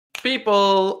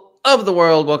People of the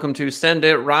world, welcome to Send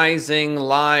It Rising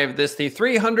Live. This the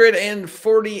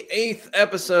 348th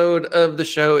episode of the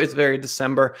show. It's very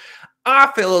December.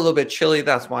 I feel a little bit chilly.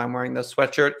 That's why I'm wearing this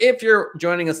sweatshirt. If you're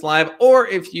joining us live or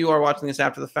if you are watching this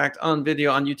after the fact on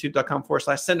video on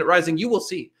youtube.com/Send It Rising, you will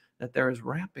see that there is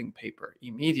wrapping paper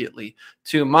immediately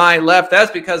to my left.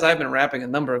 That's because I've been wrapping a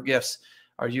number of gifts.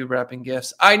 Are you wrapping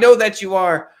gifts? I know that you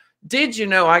are. Did you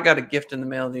know I got a gift in the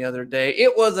mail the other day?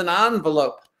 It was an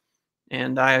envelope.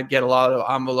 And I get a lot of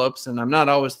envelopes, and I'm not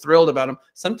always thrilled about them.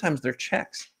 Sometimes they're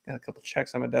checks. Got a couple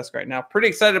checks on my desk right now. Pretty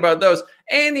excited about those.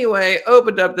 Anyway,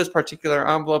 opened up this particular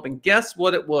envelope, and guess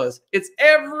what it was? It's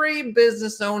every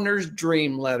business owner's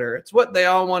dream letter. It's what they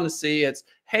all want to see. It's,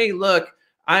 hey, look,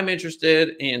 I'm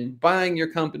interested in buying your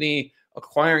company,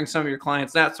 acquiring some of your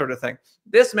clients, that sort of thing.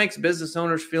 This makes business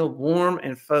owners feel warm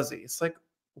and fuzzy. It's like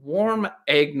warm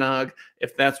eggnog,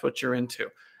 if that's what you're into.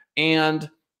 And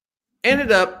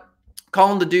ended up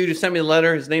calling the dude who sent me the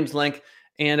letter. His name's Link.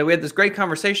 And we had this great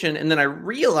conversation. And then I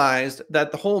realized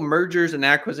that the whole mergers and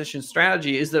acquisition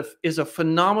strategy is a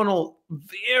phenomenal,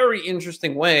 very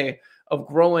interesting way of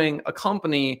growing a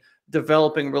company,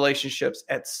 developing relationships,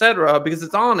 etc. Because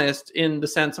it's honest in the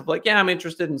sense of like, yeah, I'm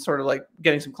interested in sort of like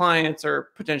getting some clients or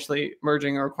potentially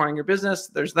merging or acquiring your business.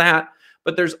 There's that.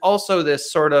 But there's also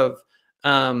this sort of,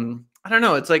 I don't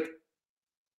know, it's like,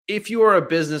 if you are a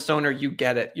business owner, you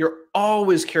get it. You're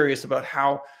always curious about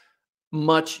how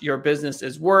much your business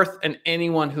is worth. And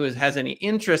anyone who has any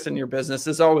interest in your business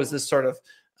is always this sort of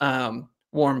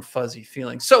warm, fuzzy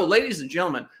feeling. So, ladies and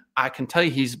gentlemen, I can tell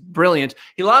you he's brilliant.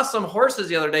 He lost some horses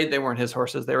the other day. They weren't his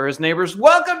horses. They were his neighbors.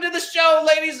 Welcome to the show,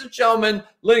 ladies and gentlemen,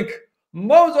 Link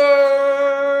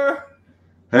Moser.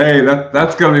 Hey,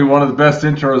 that's going to be one of the best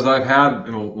intros I've had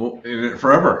in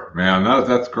forever, man.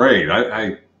 That's great.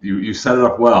 You set it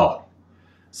up well.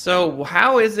 So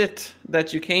how is it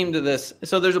that you came to this?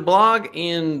 So there's a blog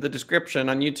in the description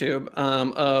on YouTube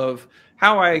of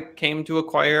how I came to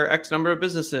acquire X number of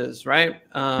businesses, right?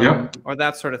 Or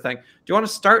that sort of thing. Do you want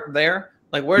to start there?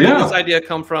 Like, where did this idea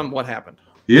come from? What happened?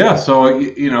 Yeah, so,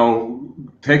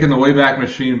 taking the Wayback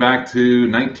Machine back to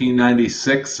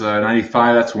 1996,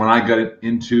 95, that's when I got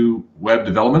into web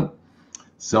development,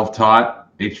 self-taught.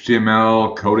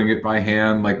 HTML, coding it by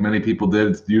hand like many people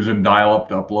did, using dial-up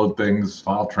to upload things,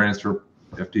 file transfer,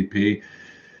 FTP.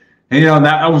 And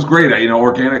that was great.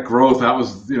 Organic growth, that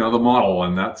was, the model,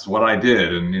 and that's what I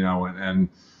did. And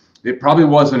it probably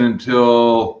wasn't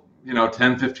until,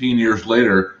 10, 15 years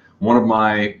later, one of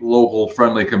my local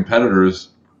friendly competitors,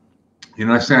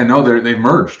 next thing I know, they've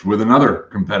merged with another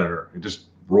competitor. They just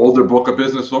rolled their book of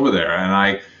business over there.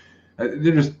 And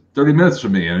they're just 30 minutes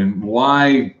from me. I mean,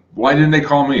 why didn't they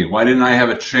call me? Why didn't I have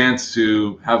a chance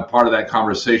to have part of that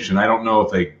conversation? I don't know if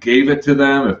they gave it to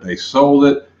them, if they sold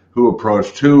it, who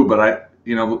approached who, but I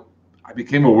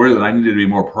became aware that I needed to be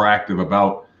more proactive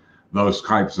about those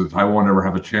types of, I won't ever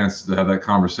have a chance to have that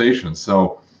conversation.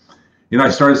 So, I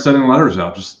started sending letters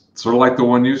out, just sort of like the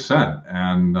one you sent,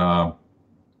 and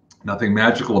nothing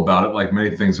magical about it. Like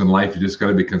many things in life, you just got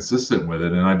to be consistent with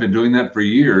it. And I've been doing that for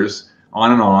years,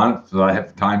 on and on, so I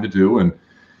have time to do. And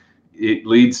it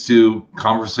leads to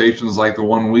conversations like the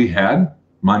one we had,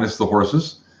 minus the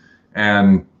horses.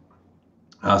 And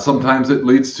sometimes it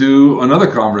leads to another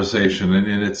conversation.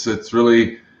 And it's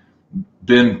really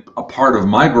been a part of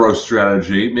my growth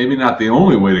strategy. Maybe not the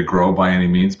only way to grow by any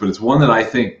means, but it's one that I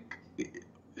think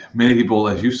many people,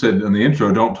 as you said in the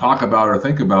intro, don't talk about or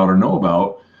think about or know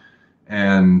about.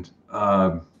 And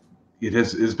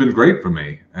it's been great for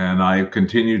me. And I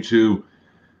continue to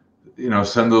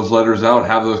send those letters out,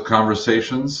 have those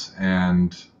conversations,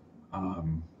 and,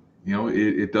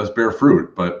 it does bear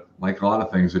fruit. But like a lot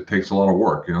of things, it takes a lot of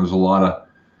work. There's a lot of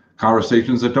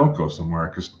conversations that don't go somewhere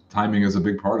because timing is a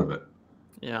big part of it.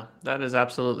 Yeah, that is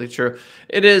absolutely true.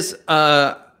 It is,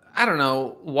 I don't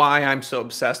know why I'm so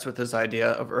obsessed with this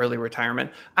idea of early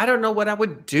retirement. I don't know what I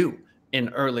would do in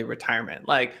early retirement.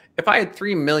 Like if I had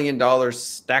 $3 million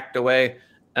stacked away,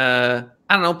 I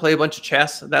don't know, play a bunch of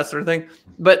chess, that sort of thing.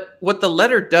 But what the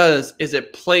letter does is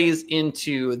it plays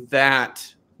into that,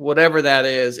 whatever that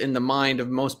is in the mind of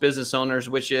most business owners,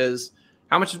 which is,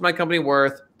 how much is my company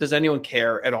worth? Does anyone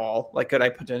care at all? Like, could I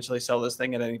potentially sell this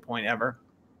thing at any point ever?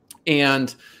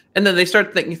 And then they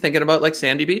start thinking about like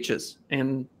sandy beaches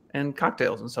and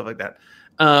cocktails and stuff like that.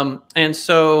 And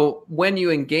so when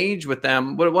you engage with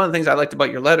them, one of the things I liked about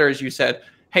your letter is you said,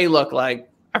 hey, look, like,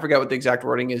 I forgot what the exact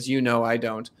wording is. I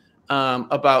don't.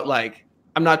 About like,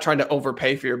 I'm not trying to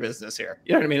overpay for your business here.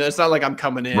 You know what I mean? It's not like I'm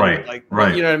coming in Right, like,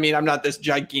 right. you know what I mean? I'm not this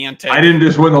gigantic. I didn't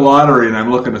just win the lottery and I'm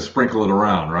looking to sprinkle it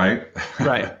around, right?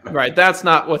 Right. That's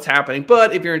not what's happening.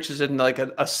 But if you're interested in like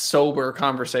a sober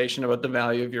conversation about the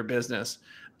value of your business,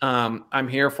 I'm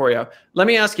here for you. Let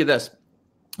me ask you this.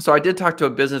 So I did talk to a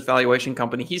business valuation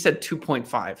company. He said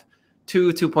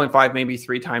 2.5, maybe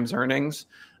 3 times earnings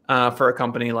for a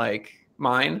company like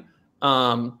mine.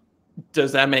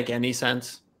 Does that make any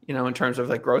sense? In terms of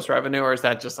like gross revenue, or is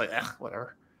that just like,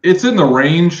 whatever? It's in the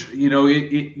range.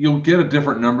 You'll get a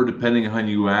different number depending on who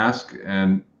you ask,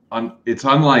 and it's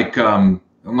unlike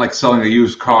selling a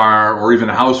used car or even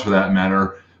a house for that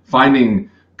matter.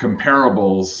 Finding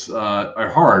comparables are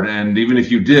hard, and even if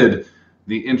you did,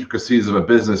 the intricacies of a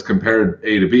business compared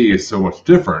A to B is so much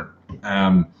different.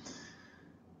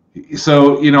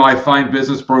 So I find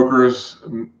business brokers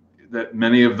that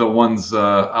many of the ones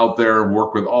out there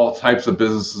work with all types of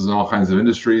businesses and all kinds of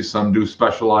industries. Some do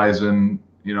specialize in,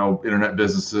 internet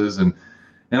businesses, and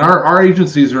our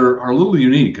agencies are a little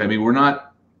unique. I mean, we're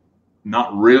not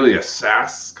really a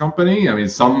SaaS company. I mean,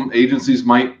 some agencies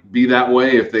might be that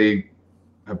way if they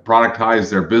have productized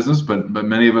their business, but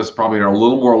many of us probably are a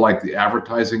little more like the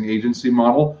advertising agency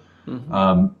model.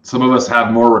 Mm-hmm. Some of us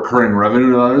have more recurring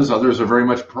revenue than others. Others are very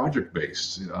much project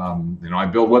based. I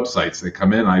build websites. They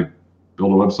come in, I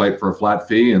build a website for a flat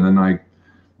fee, and then I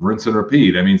rinse and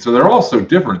repeat. I mean, so they're all so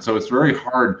different. So it's very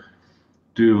hard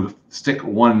to stick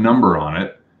one number on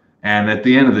it. And at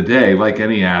the end of the day, like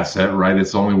any asset, right,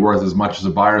 it's only worth as much as a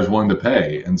buyer is willing to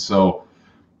pay. And so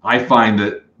I find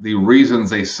that the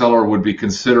reasons a seller would be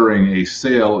considering a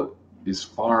sale is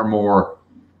far more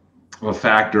of a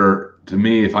factor to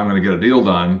me if I'm going to get a deal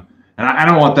done. And I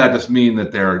don't want that to mean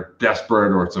that they're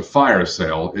desperate or it's a fire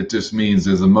sale. It just means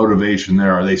there's a motivation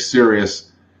there. Are they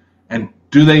serious? And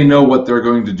do they know what they're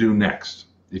going to do next?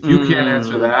 If you can't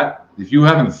answer that, if you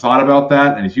haven't thought about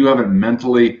that, and if you haven't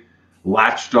mentally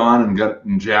latched on and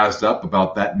gotten jazzed up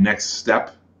about that next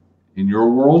step in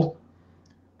your world,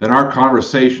 then our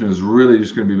conversation is really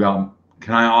just going to be about,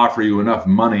 can I offer you enough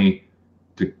money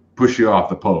to push you off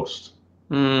the post?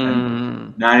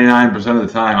 99% of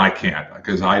the time I can't,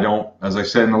 because I don't, as I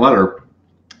said in the letter,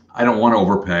 I don't want to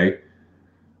overpay.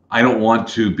 I don't want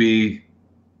to be,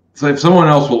 so if someone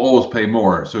else will always pay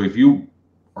more. So if you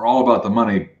are all about the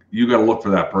money, you got to look for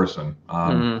that person,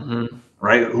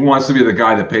 right? Who wants to be the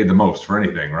guy that paid the most for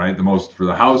anything, right? The most for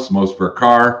the house, the most for a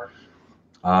car.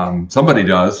 Somebody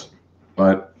does,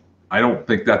 but I don't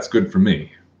think that's good for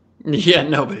me. Yeah,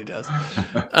 nobody does.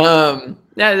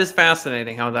 Yeah, it is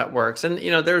fascinating how that works. And,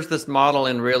 there's this model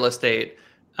in real estate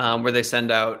where they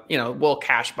send out, we'll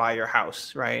cash buy your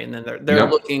house, right? And then they're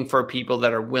looking for people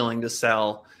that are willing to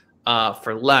sell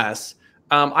for less.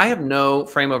 I have no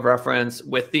frame of reference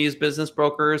with these business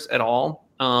brokers at all,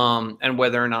 and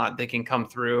whether or not they can come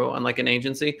through on like an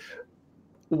agency.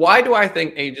 Why do I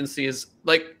think agencies,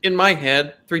 like in my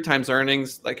head, 3 times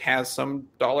earnings, like has some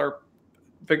dollar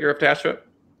figure attached to it?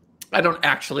 I don't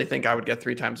actually think I would get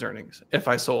 3 times earnings if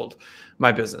I sold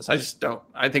my business. I just don't.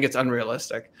 I think it's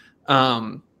unrealistic.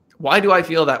 Why do I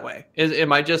feel that way?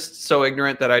 Am I just so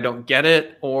ignorant that I don't get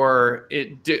it? Or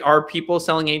are people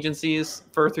selling agencies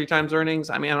for 3 times earnings?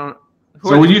 I mean, I don't.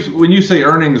 So when you say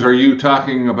earnings, are you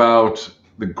talking about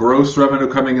the gross revenue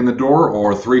coming in the door,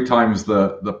 or 3 times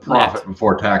the profit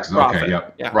before taxes? Profit. Okay,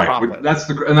 yep, yeah, right. Profit. That's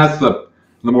the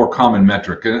more common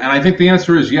metric, and I think the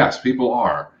answer is yes. People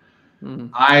are.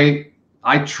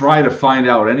 I try to find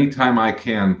out anytime I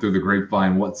can through the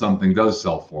grapevine what something does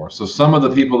sell for. So some of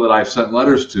the people that I've sent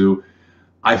letters to,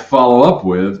 I follow up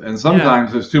with, and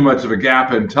sometimes there's too much of a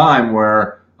gap in time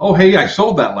where, oh, hey, I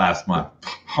sold that last month.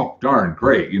 Oh, darn,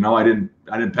 great. I didn't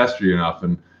pester you enough.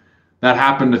 And that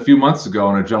happened a few months ago,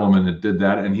 and a gentleman that did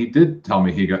that, and he did tell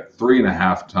me he got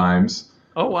 3.5 times.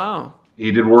 Oh, wow.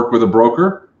 He did work with a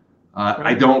broker.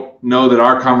 I don't know that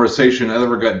our conversation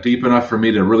ever got deep enough for me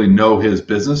to really know his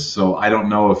business. So I don't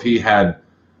know if he had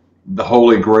the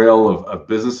holy grail of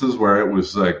businesses where it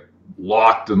was like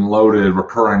locked and loaded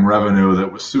recurring revenue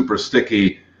that was super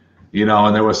sticky,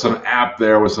 and there was some app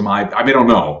there with some, I don't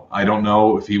know. I don't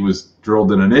know if he was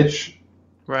drilled in a niche.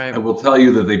 Right. I will tell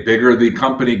you that the bigger the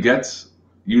company gets,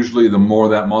 usually the more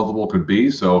that multiple could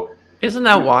be. So isn't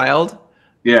that wild?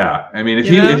 Yeah. I mean, if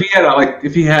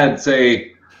he had say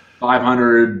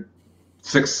 500,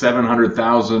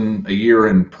 600,000-700,000 a year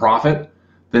in profit,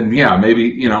 then yeah,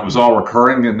 maybe, it was all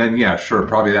recurring, and then yeah, sure,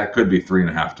 probably that could be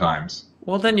 3.5 times.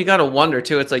 Well, then you got to wonder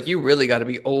too. It's like you really got to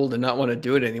be old and not want to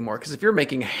do it anymore. Because if you're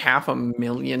making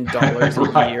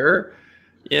 $500,000 right. a year,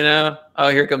 You know, oh,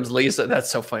 here comes Lisa. That's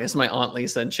so funny. It's my aunt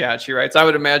Lisa in chat. She writes, I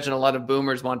would imagine a lot of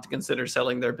boomers want to consider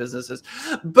selling their businesses.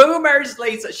 Boomers,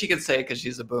 Lisa. She could say it because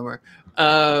she's a boomer.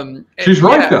 She's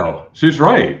right, though. She's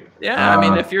right. Yeah, I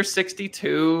mean, if you're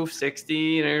 62, 60,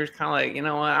 you know, you're kind of like, you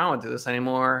know what, I don't want to do this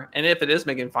anymore. And if it is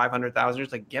making 500,000, you're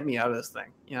just like, get me out of this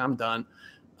thing. You know, I'm done.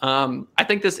 I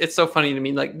think it's so funny to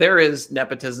me. Like, there is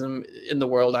nepotism in the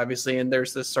world, obviously, and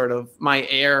there's this sort of my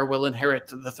heir will inherit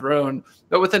the throne.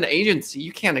 But with an agency,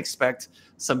 you can't expect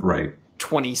some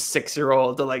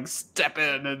 26-year-old to like step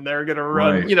in and they're going to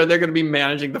run, you know, they're going to be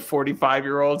managing the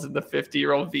 45-year-olds and the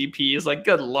 50-year-old VPs. Like,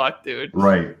 good luck, dude.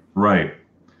 Right.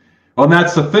 Well, and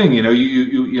that's the thing, you know,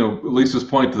 you know, Lisa's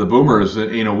point to the boomers,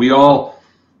 you know,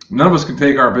 none of us can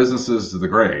take our businesses to the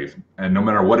grave, and no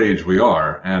matter what age we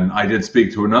are. And I did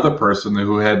speak to another person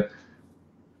who had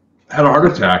a heart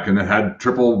attack and had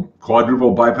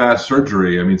quadruple bypass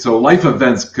surgery. I mean, so life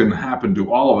events can happen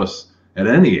to all of us at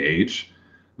any age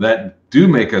that do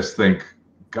make us think,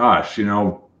 gosh, you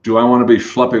know, do I want to be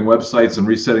schlepping websites and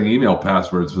resetting email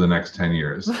passwords for the next 10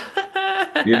 years?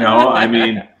 You know, I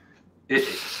mean,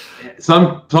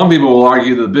 some people will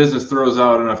argue that the business throws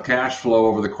out enough cash flow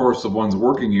over the course of one's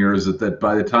working years that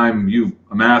by the time you've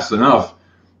amassed enough,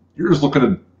 you're just looking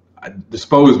to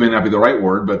dispose, may not be the right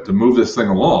word, but to move this thing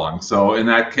along. So in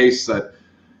that case, that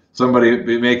somebody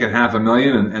be making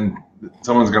 $500,000 and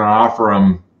someone's going to offer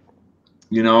them,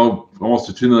 you know, almost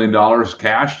 $2 million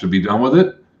cash to be done with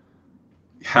it.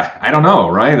 I don't know,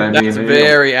 right? That's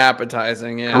very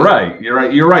appetizing. Yeah. Right. You're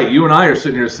right. You and I are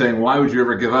sitting here saying, why would you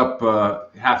ever give up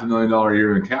 $500,000 a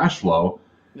year in cash flow?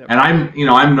 Yep. And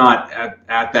I'm not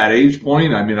at that age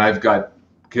point. I mean, I've got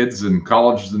kids in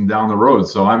college and down the road,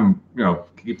 so I'm, you know,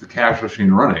 keep the cash machine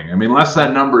running. I mean, unless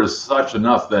that number is such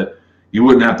enough that you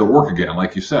wouldn't have to work again,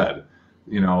 like you said,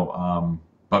 you know.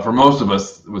 But for most of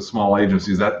us with small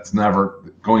agencies, that's never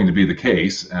going to be the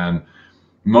case. And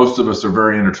most of us are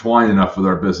very intertwined enough with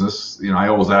our business. You know, I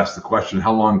always ask the question,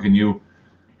 how long can you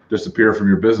disappear from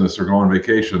your business or go on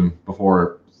vacation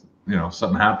before, you know,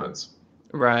 something happens?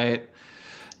 Right.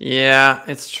 Yeah,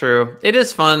 it's true. It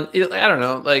is fun. I don't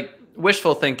know, like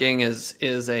wishful thinking is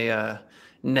a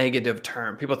negative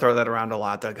term. People throw that around a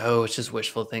lot. They're like, oh, it's just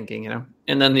wishful thinking, you know?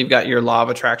 And then you've got your law of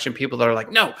attraction people that are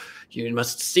like, no, you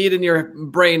must see it in your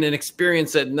brain and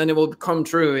experience it, and then it will come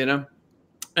true, you know?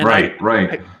 And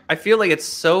right. I feel like it's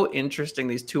so interesting,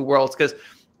 these two worlds, because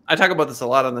I talk about this a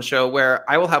lot on the show, where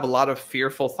I will have a lot of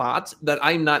fearful thoughts that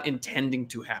I'm not intending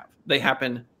to have. They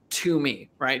happen to me,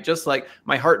 right? Just like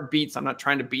my heart beats. I'm not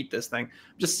trying to beat this thing.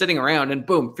 I'm just sitting around and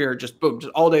boom, fear, just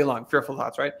all day long, fearful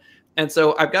thoughts, right? And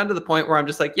so I've gotten to the point where I'm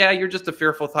just like, yeah, you're just a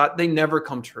fearful thought. They never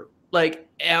come true. Like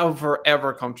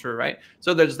ever come true, right?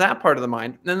 So there's that part of the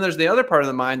mind. Then there's the other part of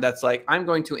the mind that's like, I'm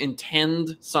going to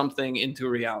intend something into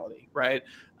reality, right?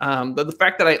 But the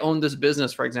fact that I own this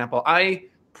business, for example, I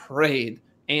prayed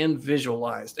and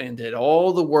visualized and did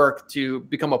all the work to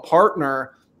become a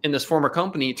partner in this former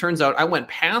company. It turns out I went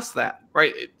past that,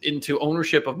 right, into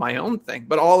ownership of my own thing.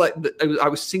 But I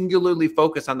was singularly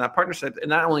focused on that partnership,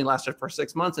 and that only lasted for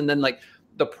 6 months. And then like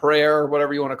the prayer,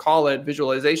 whatever you want to call it,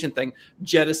 visualization thing,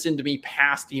 jettisoned me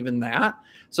past even that.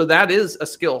 So that is a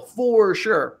skill for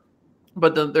sure.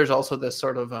 But then there's also this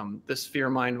sort of this fear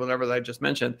mind, whatever that I just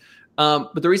mentioned.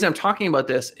 But the reason I'm talking about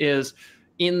this is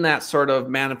in that sort of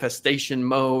manifestation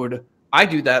mode. I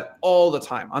do that all the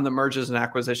time on the mergers and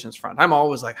acquisitions front. I'm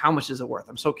always like, how much is it worth?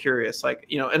 I'm so curious. Like,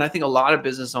 you know, and I think a lot of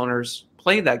business owners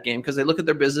play that game because they look at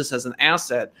their business as an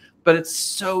asset, but it's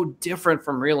so different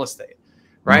from real estate,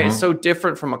 right? Mm-hmm. It's so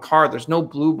different from a car. There's no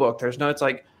blue book. It's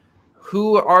like,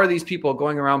 who are these people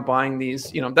going around buying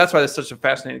these? You know, that's why it's such a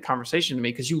fascinating conversation to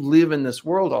me, because you live in this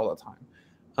world all the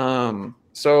time.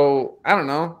 So I don't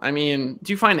know. I mean,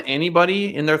 do you find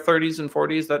anybody in their 30s and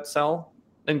 40s that sell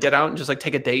and get out and just like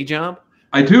take a day job?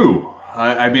 I do.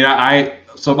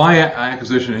 So my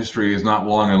acquisition history is not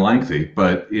long and lengthy,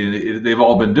 but they've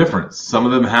all been different. Some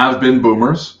of them have been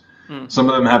boomers. Some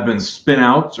of them have been spin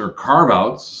outs or carve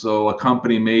outs. So a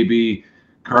company may be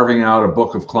carving out a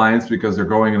book of clients because they're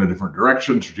going in a different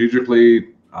direction strategically.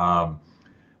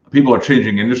 People are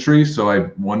changing industries. So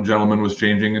one gentleman was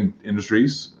changing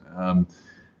industries.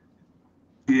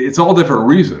 It's all different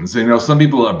reasons. You know, some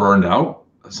people are burned out.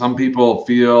 Some people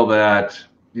feel that,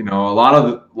 you know, a lot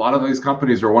of these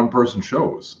companies are one-person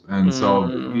shows, and so,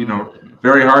 you know,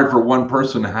 very hard for one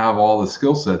person to have all the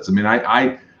skill sets. I mean,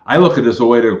 I look at it as a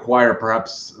way to acquire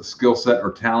perhaps a skill set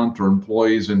or talent or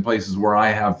employees in places where I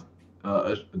have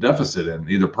a deficit in,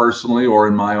 either personally or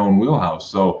in my own wheelhouse.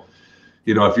 So,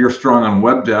 you know, if you're strong on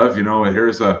web dev, you know,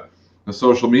 here's a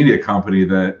social media company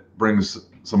that brings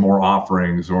some more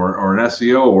offerings, or an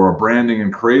SEO, or a branding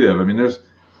and creative. I mean, there's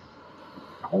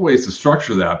always to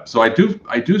structure that. So I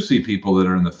do see people that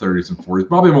are in the 30s and 40s,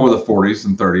 probably more the 40s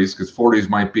and 30s, because 40s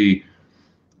might be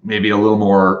maybe a little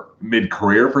more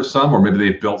mid-career for some, or maybe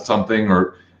they've built something,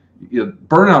 or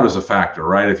burnout is a factor,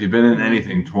 right? If you've been in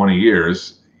anything 20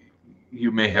 years,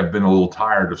 you may have been a little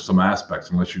tired of some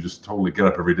aspects, unless you just totally get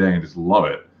up every day and just love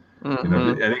it. I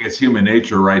think it's human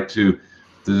nature, right, to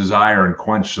desire and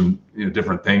quench some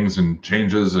different things and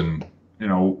changes. And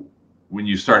when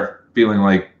you start feeling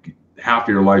like half of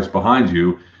your life's behind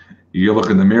you, you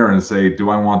look in the mirror and say, do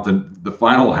I want the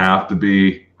final half to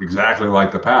be exactly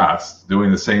like the past,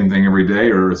 doing the same thing every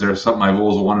day, or is there something I've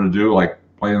always wanted to do, like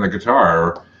playing the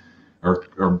guitar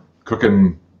or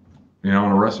cooking, in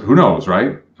a restaurant? Who knows,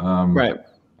 right? Right.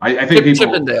 I think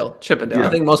Chippendale. Yeah. I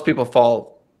think most people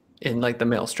fall in like the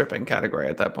male stripping category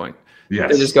at that point.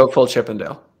 Yes. They just go full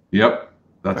Chippendale. Yep.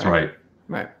 That's right.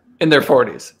 Right. In their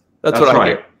 40s. That's what right. I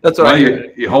hear. That's what I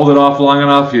hear. You hold it off long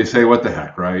enough, you say, what the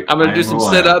heck, right? I'm going to do some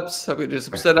sit-ups.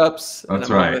 That's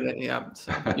right. Yeah.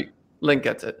 So Link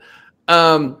gets it.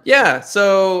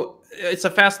 So it's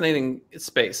a fascinating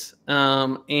space.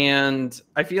 And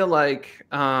I feel like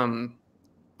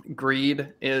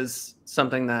greed is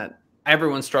something that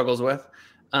everyone struggles with.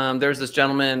 There's this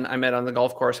gentleman I met on the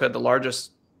golf course who had the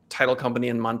largest title company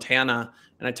in Montana,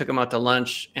 and I took him out to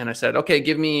lunch and I said, okay,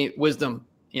 give me wisdom.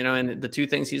 And the two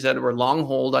things he said were long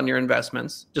hold on your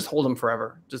investments. Just hold them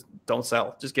forever. Just don't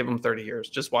sell. Just give them 30 years.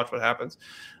 Just watch what happens.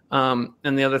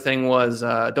 And the other thing was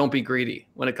don't be greedy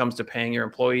when it comes to paying your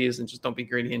employees, and just don't be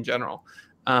greedy in general.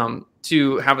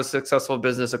 To have a successful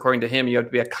business, according to him, you have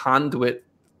to be a conduit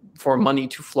for money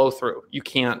to flow through. You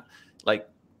can't,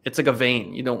 it's like a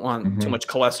vein. You don't want too much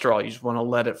cholesterol. You just want to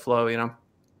let it flow,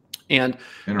 And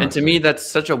to me, that's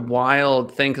such a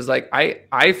wild thing, because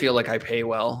I feel like I pay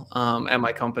well at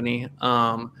my company,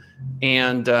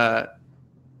 and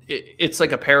it's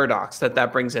like a paradox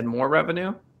that brings in more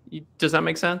revenue. Does that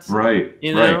make sense? Right.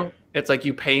 Right. It's like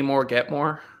you pay more, get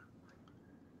more.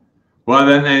 Well,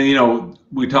 then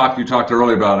you talked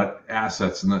earlier about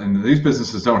assets, and these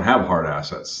businesses don't have hard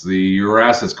assets. Your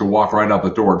assets could walk right out the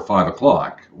door at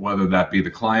 5:00, whether that be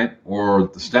the client or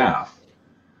the staff.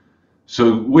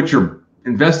 So what you're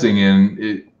investing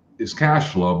in is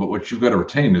cash flow, but what you've got to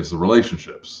retain is the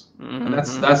relationships, and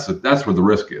that's where the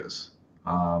risk is.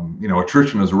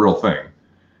 Attrition is a real thing,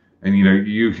 and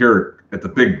you hear it at the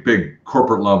big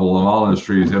corporate level of all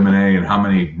industries, M&A, and how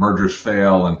many mergers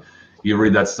fail, and you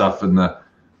read that stuff in the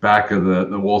back of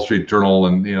the Wall Street Journal,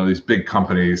 and these big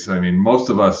companies. I mean, most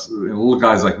of us little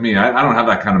guys like me, I don't have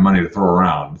that kind of money to throw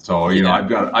around, so I've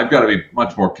got to be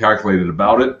much more calculated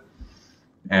about it.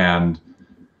 And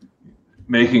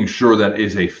making sure that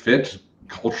is a fit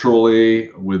culturally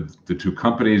with the two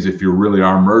companies, if you really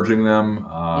are merging them.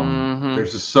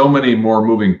 There's just so many more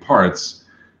moving parts.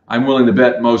 I'm willing to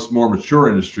bet most more mature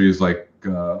industries, like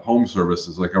home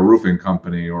services, like a roofing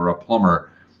company or a plumber,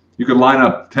 you could line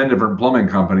up 10 different plumbing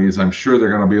companies. I'm sure they're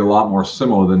going to be a lot more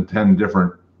similar than 10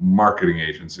 different marketing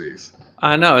agencies.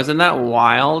 I know. Isn't that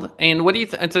wild? And what do you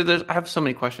think? So I have so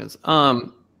many questions.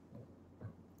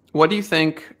 What do you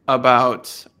think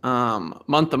about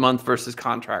month to month versus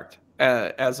contract?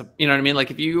 As a, you know what I mean?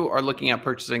 Like if you are looking at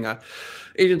purchasing a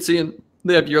agency and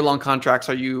they have year-long contracts,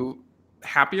 are you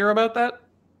happier about that,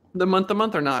 the month to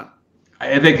month, or not?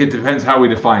 I think it depends how we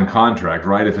define contract,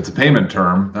 right? If it's a payment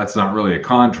term, that's not really a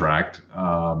contract.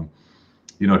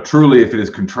 Truly, if it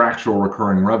is contractual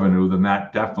recurring revenue, then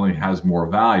that definitely has more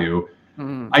value.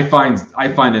 I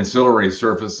find ancillary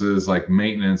services like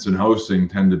maintenance and hosting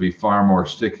tend to be far more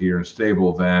stickier and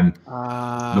stable than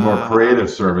the more creative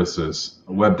services,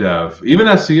 web dev, even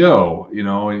SEO.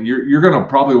 You're going to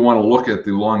probably want to look at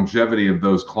the longevity of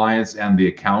those clients and the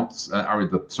accounts, or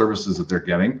the services that they're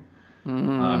getting.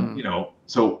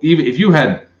 So even if you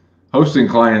had hosting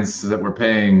clients that were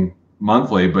paying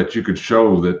monthly, but you could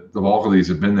show that the bulk of these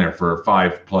have been there for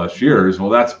 5+ years, well,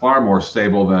 that's far more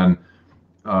stable than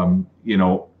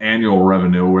annual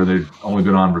revenue where they've only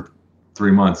been on for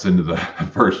 3 months into the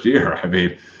first year. I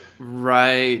mean,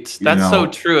 right. That's so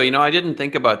true. I didn't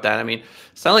think about that. I mean,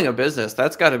 selling a business,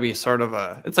 that's got to be sort of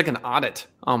it's like an audit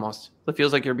almost. It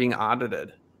feels like you're being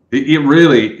audited. It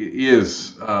really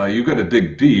is. You've got to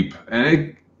dig deep, and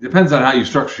it depends on how you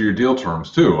structure your deal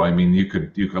terms too. I mean, you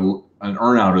could an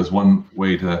earnout is one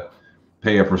way to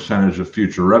pay a percentage of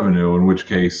future revenue, in which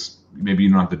case maybe you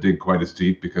don't have to dig quite as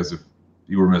deep, because if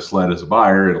you were misled as a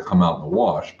buyer, it'll come out in the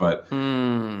wash. But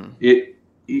you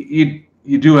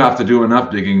do have to do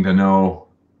enough digging to know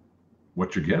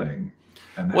what you're getting.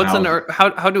 And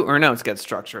how do earnouts get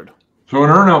structured? So an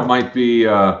earnout might be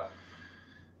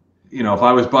if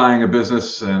I was buying a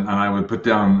business and I would put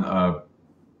down a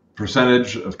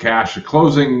percentage of cash at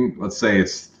closing, let's say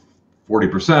it's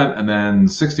 40%, and then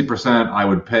 60% I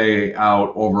would pay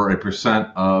out over a percent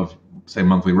of, say,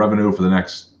 monthly revenue for the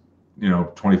next,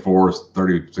 24,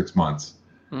 36 months.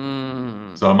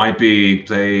 So it might be,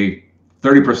 say,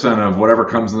 30% of whatever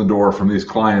comes in the door from these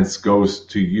clients goes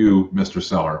to you, Mr.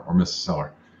 Seller or Mrs.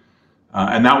 Seller.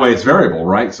 And that way it's variable,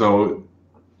 right? So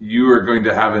you are going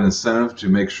to have an incentive to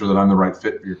make sure that I'm the right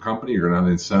fit for your company. You're going to have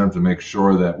an incentive to make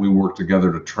sure that we work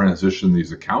together to transition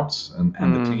these accounts and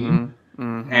the team.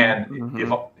 And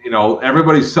if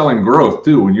everybody's selling growth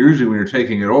too, and usually when you're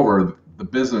taking it over, the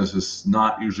business is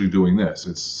not usually doing this.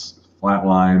 It's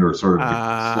flatlined or sort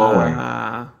of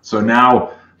slowing. So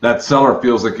now that seller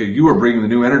feels like you are bringing the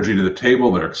new energy to the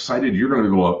table. They're excited. You're going to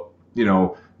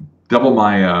go, double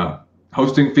my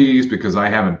hosting fees because I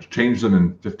haven't changed them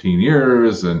in 15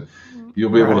 years, and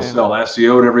you'll be able to sell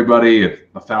SEO to everybody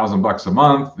at $1,000 a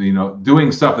month.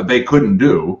 Doing stuff that they couldn't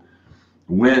do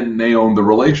when they own the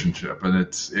relationship. And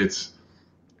it's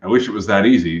I wish it was that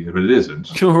easy, but it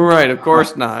isn't. Right, of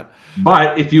course not.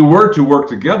 But if you were to work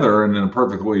together and in a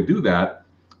perfect way do that,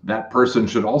 that person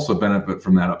should also benefit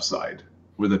from that upside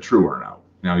with a true earnout.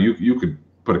 Now, you could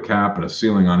put a cap and a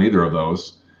ceiling on either of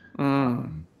those.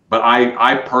 But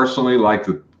I personally like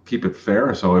to keep it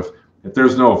fair. So if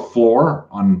there's no floor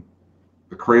on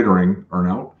the cratering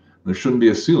earnout, there shouldn't be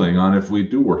a ceiling on if we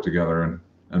do work together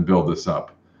and build this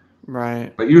up.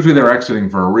 Right. But usually they're exiting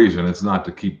for a reason. It's not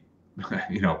to keep,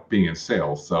 being in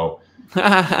sales. So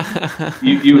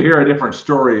you hear a different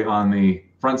story on the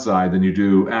front side than you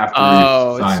do after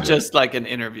you sign it's just like an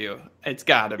interview. It's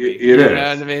got to be. It is. Know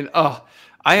what I mean? Oh,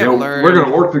 I have learned. We're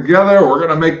going to work together. We're going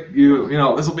to make you,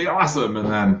 this will be awesome. And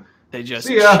then they just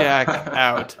check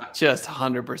out. Just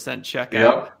 100% check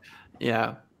out.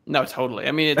 Yeah. No, totally.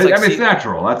 I mean, it's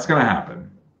natural. That's going to happen.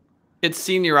 It's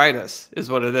senioritis is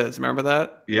what it is. Remember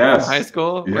that? Yes. In high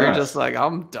school? Where you're just like,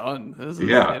 I'm done. This is,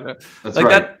 that's like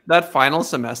right. that final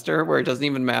semester where it doesn't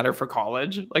even matter for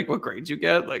college, like what grades you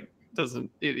get, like doesn't,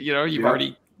 you've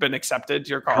already been accepted to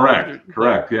your college.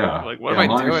 Correct. Yeah. Like, what am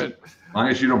I doing? As long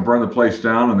as you don't burn the place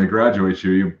down and they graduate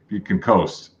you can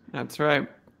coast. That's right.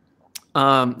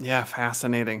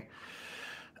 Fascinating.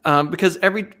 Because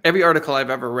every article I've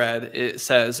ever read, it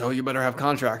says, "Oh, you better have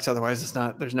contracts, otherwise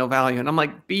there's no value." And I'm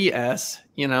like, BS,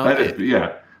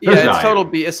 It's total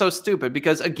BS. It's so stupid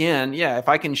because again, if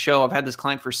I can show I've had this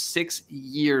client for 6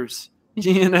 years,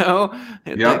 is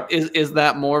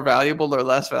that more valuable or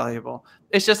less valuable?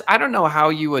 It's just, I don't know how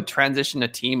you would transition a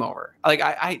team over. Like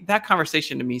I that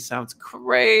conversation to me sounds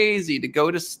crazy to go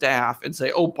to staff and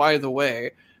say, "Oh, by the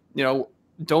way,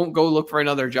 don't go look for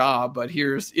another job, but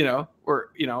here's,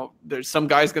 there's some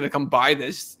guy's going to come buy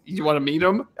this. You want to meet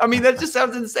him?" I mean, that just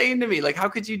sounds insane to me. Like, how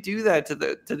could you do that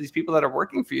to these people that are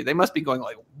working for you? They must be going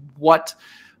like, "What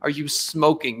are you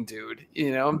smoking, dude?"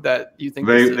 That you think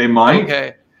they might.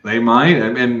 Okay. They might.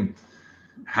 I mean,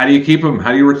 how do you keep them?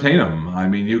 How do you retain them? I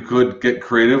mean, you could get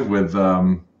creative with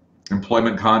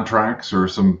employment contracts or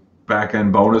some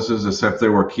back-end bonuses, as if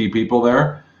there were key people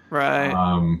there. Right.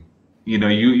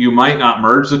 You might not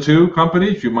merge the two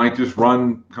companies. You might just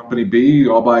run company B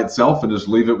all by itself and just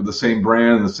leave it with the same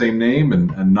brand and the same name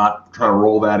and not try to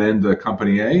roll that into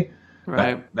company A.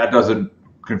 Right. That doesn't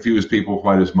confuse people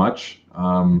quite as much.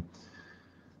 But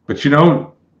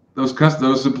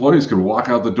those employees could walk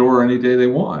out the door any day they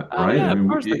want, right? Yeah, of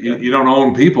course you don't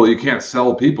own people. You can't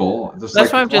sell people.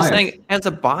 That's why I'm just saying, as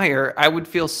a buyer, I would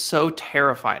feel so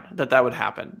terrified that would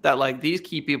happen. That like these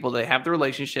key people, they have the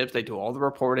relationships, they do all the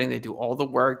reporting, they do all the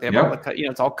work. They have all the,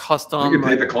 it's all custom. You can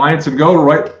take the clients and go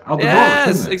right out the door.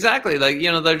 Yes, exactly. Like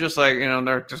they're just like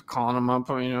they're just calling them up,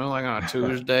 like on a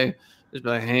Tuesday, just be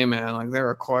like, "Hey man, like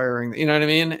they're acquiring." You know what I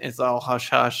mean? It's all hush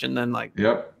hush, and then like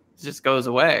just goes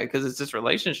away because it's just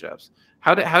relationships.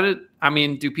 Do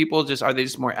people are they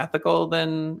just more ethical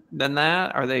than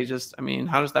that? Are they just,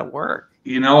 how does that work?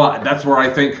 That's where I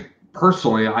think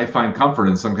personally, I find comfort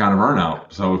in some kind of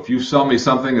earnout. So if you sell me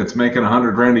something that's making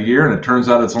 $100,000 a year and it turns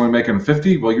out it's only making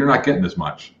 50, well, you're not getting as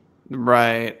much.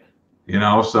 Right.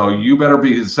 So you better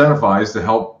be incentivized to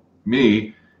help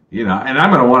me, and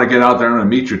I'm going to want to get out there and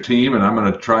meet your team, and I'm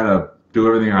going to try to do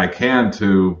everything I can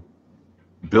to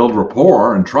build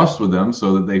rapport and trust with them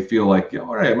so that they feel like,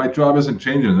 all right, my job isn't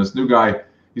changing. This new guy,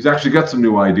 he's actually got some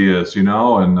new ideas, and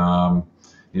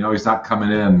he's not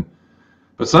coming in.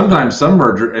 But sometimes some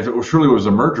merger, if it truly was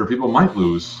a merger, people might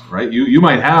lose, right? You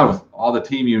might have all the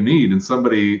team you need, and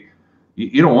somebody,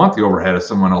 you don't want the overhead of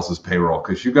someone else's payroll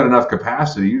because you've got enough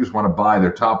capacity. You just want to buy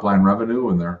their top line revenue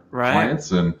and their clients,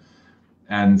 and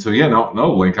And so, yeah,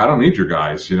 no, Link, I don't need your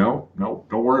guys, no,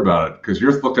 don't worry about it. Because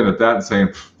you're looking at that and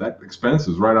saying, that expense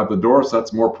is right out the door, so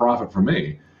that's more profit for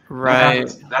me. Right.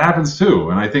 That happens too.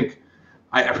 And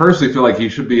I personally feel like you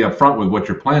should be upfront with what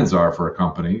your plans are for a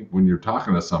company when you're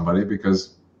talking to somebody,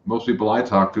 because most people I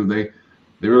talk to, they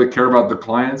really care about the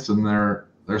clients and their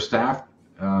staff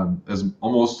as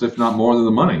almost, if not more than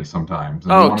the money sometimes.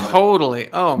 And oh, totally.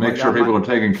 Oh, make sure people are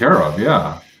taken care of.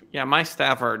 Yeah. Yeah, my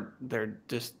staff they're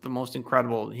just the most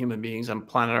incredible human beings on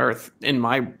planet Earth in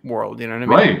my world. You know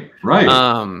what I mean? Right.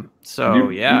 So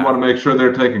you want to make sure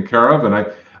they're taken care of, and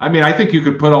I think you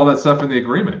could put all that stuff in the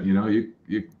agreement.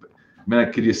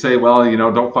 Could you say, well,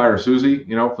 don't fire Susie,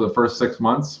 for the first 6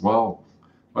 months? Well,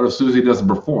 what if Susie doesn't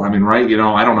perform? Right?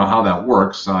 I don't know how that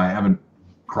works. I haven't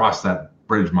crossed that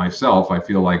bridge myself. I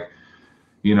feel like,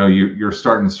 you're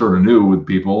starting sort of new with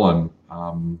people, and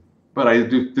but I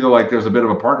do feel like there's a bit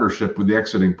of a partnership with the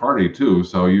exiting party too.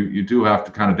 So you do have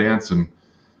to kind of dance and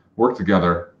work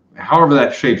together. However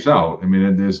that shapes out.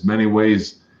 There's many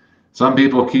ways. Some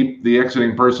people keep the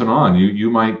exiting person on. You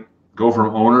might go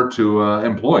from owner to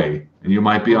employee, and you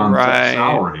might be on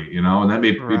salary, and that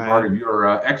may be part of your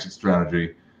exit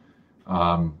strategy.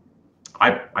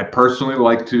 I personally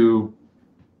like to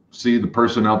see the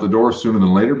person out the door sooner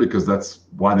than later, because that's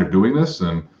why they're doing this.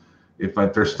 And if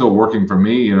they're still working for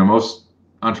me, most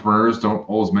entrepreneurs don't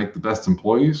always make the best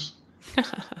employees.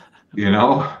 We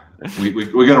got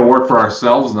to work for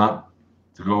ourselves, not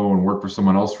to go and work for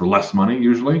someone else for less money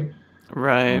usually.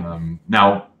 Right.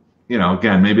 Now,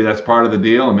 again, maybe that's part of the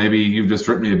deal, and maybe you've just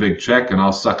written me a big check and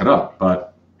I'll suck it up.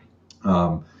 But,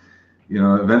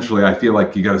 eventually I feel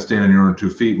like you got to stand on your own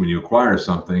 2 feet when you acquire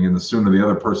something, and the sooner the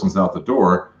other person's out the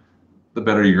door, the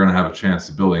better you're going to have a chance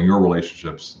of building your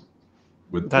relationships.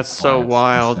 That's so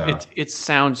wild. It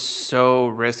sounds so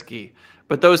risky,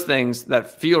 but those things that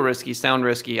feel risky, sound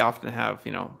risky, often have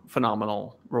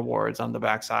phenomenal rewards on the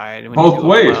backside. Both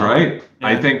ways, right? Yeah.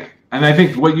 I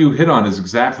think what you hit on is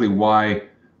exactly why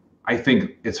I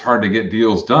think it's hard to get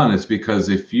deals done. It's because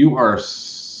if you are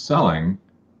selling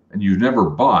and you've never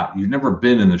bought, you've never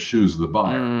been in the shoes of the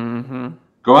buyer. Mm-hmm.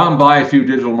 Go out and buy a few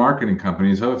digital marketing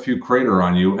companies, have a few crater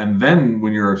on you, and then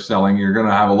when you're selling, you're going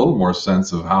to have a little more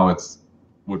sense of how it's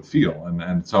would feel.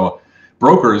 And so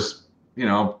brokers,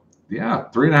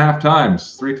 3.5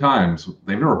 times, 3 times,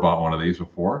 they've never bought one of these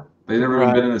before. They've never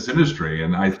even been in this industry.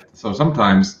 And so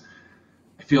sometimes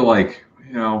I feel like,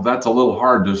 that's a little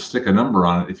hard to stick a number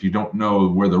on it if you don't know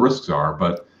where the risks are.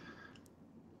 But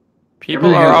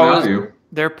people are always,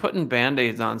 they're putting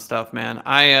Band-Aids on stuff, man.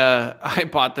 I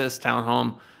bought this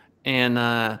townhome,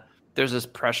 and there's this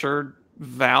pressure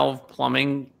valve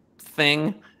plumbing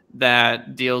thing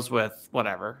that deals with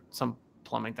whatever, some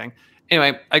plumbing thing.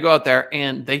 Anyway, I go out there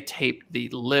and they tape the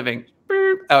living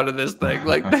out of this thing.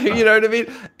 Like, you know what I mean?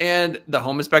 And the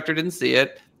home inspector didn't see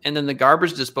it. And then the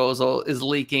garbage disposal is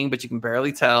leaking, but you can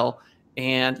barely tell.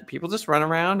 And people just run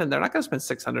around and they're not going to spend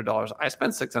 $600. I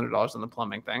spent $600 on the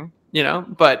plumbing thing,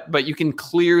 but you can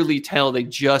clearly tell they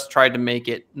just tried to make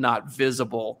it not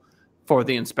visible for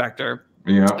the inspector.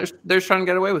 Yeah. They're trying to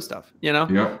get away with stuff,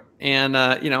 Yeah.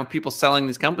 And, people selling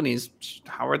these companies,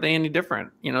 how are they any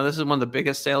different? This is one of the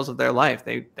biggest sales of their life.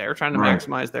 They're trying to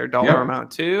maximize their dollar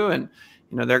amount too. And,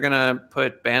 they're going to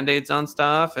put Band-Aids on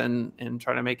stuff and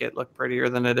try to make it look prettier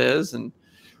than it is. And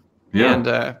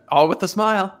all with a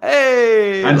smile.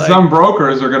 Hey. And some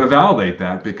brokers are going to validate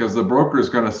that, because the broker is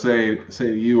going to say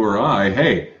to you or I,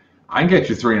 hey, I can get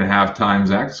you 3.5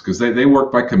 times X, because they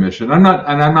work by commission. I'm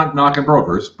not knocking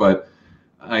brokers, but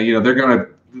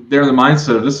they're in the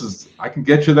mindset of I can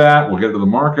get you that. We'll get it to the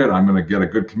market. I'm going to get a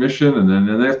good commission. And then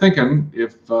they're thinking,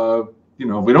 if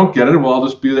we don't get it, well, I'll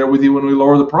just be there with you when we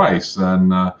lower the price.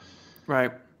 And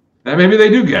right. And maybe they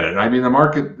do get it. The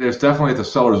market, there's definitely the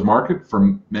seller's market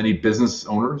for many business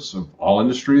owners of all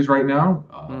industries right now.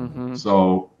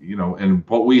 So, and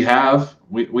what we have,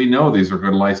 we know these are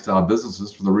good lifestyle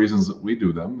businesses for the reasons that we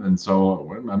do them. And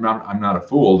so I'm not a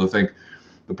fool to think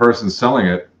the person selling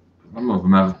it, some of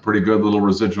them have pretty good little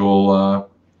residual,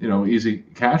 easy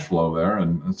cash flow there.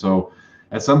 And so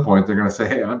at some point they're going to say,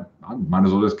 hey, I might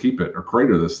as well just keep it or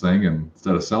crater this thing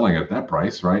instead of selling it at that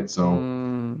price, right? So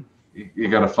you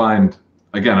got to find,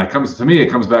 again, it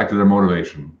comes back to their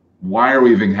motivation. Why are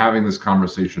we even having this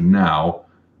conversation now?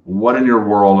 What in your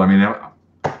world,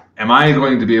 am I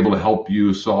going to be able to help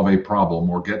you solve a problem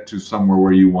or get to somewhere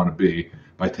where you want to be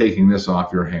by taking this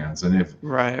off your hands? And if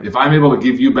I'm able to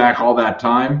give you back all that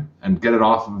time and get it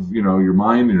off of your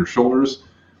mind and your shoulders,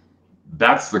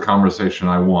 that's the conversation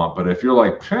I want. But if you're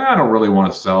like, I don't really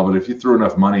want to sell, but if you threw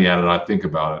enough money at it, I'd think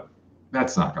about it,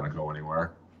 that's not going to go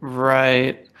anywhere.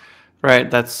 Right.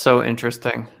 Right. That's so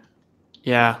interesting.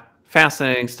 Yeah.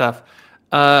 Fascinating stuff.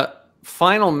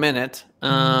 Final minute.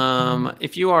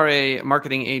 If you are a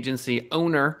marketing agency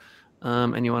owner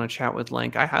and you want to chat with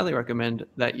Link, I highly recommend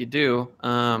that you do,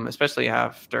 especially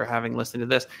after having listened to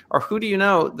this. Or who do you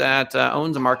know that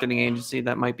owns a marketing agency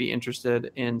that might be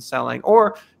interested in selling,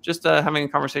 or just having a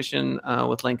conversation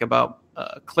with Link about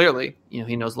clearly,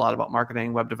 he knows a lot about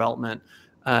marketing, web development,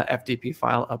 FTP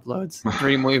file uploads,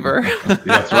 Dreamweaver.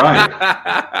 That's right.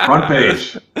 Front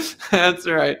page. That's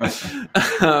right.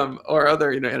 Or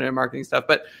other, internet marketing stuff.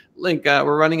 But Link,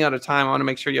 we're running out of time. I want to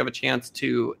make sure you have a chance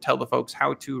to tell the folks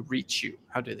how to reach you.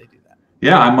 How do they do that?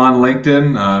 Yeah, I'm on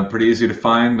LinkedIn. Pretty easy to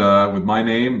find with my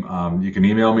name. You can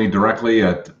email me directly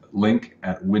at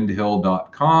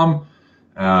link@windhill.com.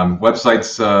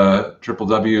 Website's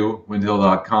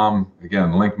www.windhill.com.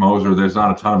 Again, Link Moser. There's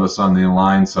not a ton of us on the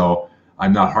line, so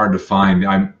I'm not hard to find.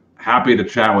 I'm happy to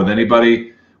chat with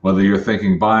anybody, whether you're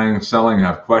thinking buying, selling,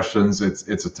 have questions.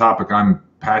 It's a topic I'm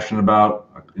passionate about,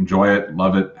 enjoy it,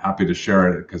 love it, happy to share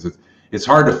it, because it's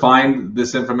hard to find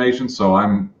this information, so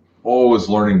I'm always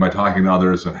learning by talking to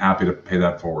others and happy to pay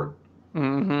that forward.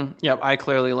 Mm-hmm. Yep, I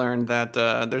clearly learned that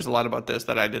there's a lot about this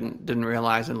that I didn't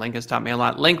realize, and Link has taught me a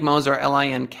lot. Link Moser,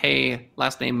 Link,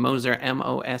 last name Moser,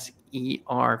 Moser. If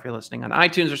you're listening on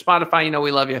iTunes or Spotify,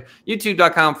 we love you.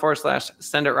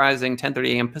 YouTube.com/SendItRising,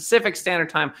 10:30 a.m. Pacific Standard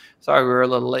Time. Sorry we were a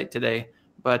little late today,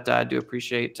 but I do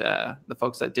appreciate the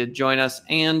folks that did join us,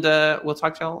 and we'll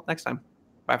talk to y'all next time.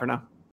 Bye for now.